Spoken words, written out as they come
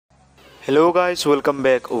Hello guys, welcome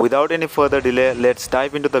back. Without any further delay, let's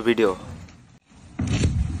dive into the video.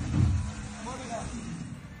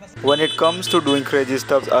 When it comes to doing crazy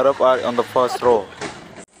stuff, Arab are on the first row.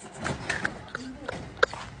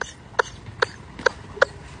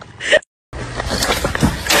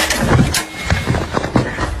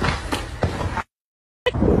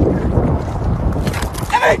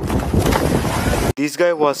 This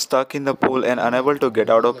guy was stuck in the pool and unable to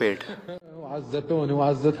get out of it.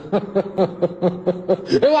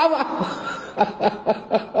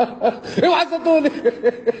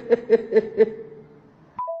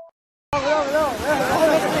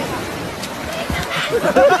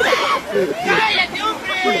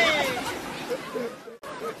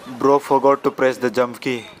 Bro forgot to press the jump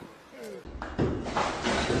key.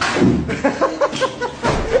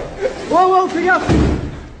 Whoa, pick up!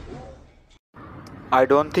 I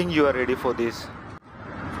don't think you are ready for this.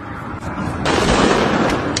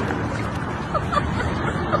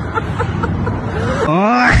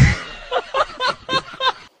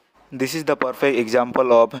 This is the perfect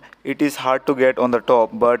example of it is hard to get on the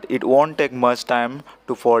top, but it won't take much time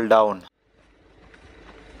to fall down.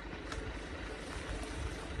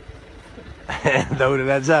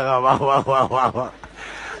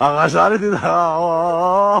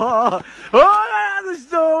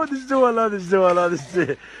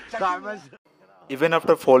 Even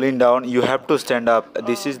after falling down, you have to stand up.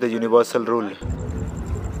 This is the universal rule.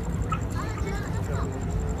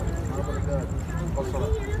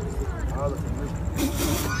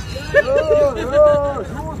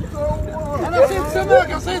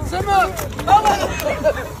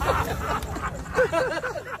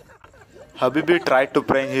 Habibi tried to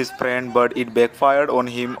prank his friend, but it backfired on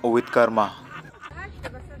him with karma.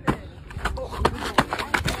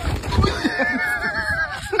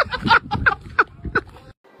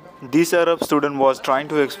 This Arab student was trying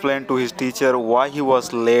to explain to his teacher why he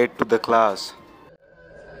was late to the class.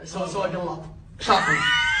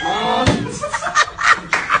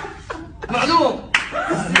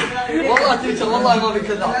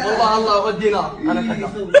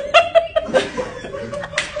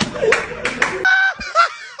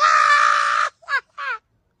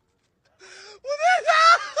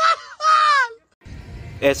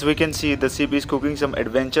 As we can see, the ship is cooking some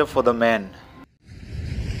adventure for the man.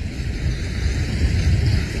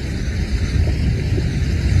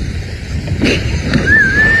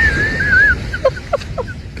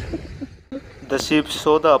 The ship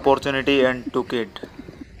saw the opportunity and took it.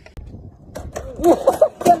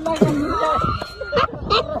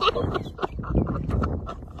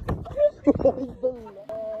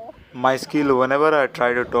 My skill whenever I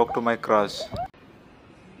try to talk to my crush.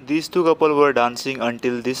 These two couples were dancing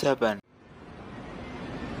until this happened.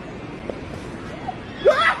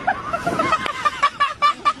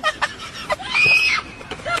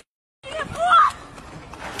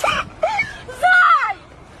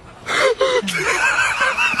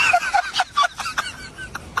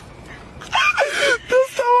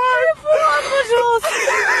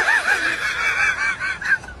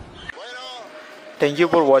 Thank you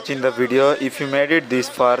for watching the video. If you made it this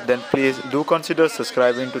far, then please do consider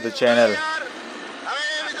subscribing to the channel.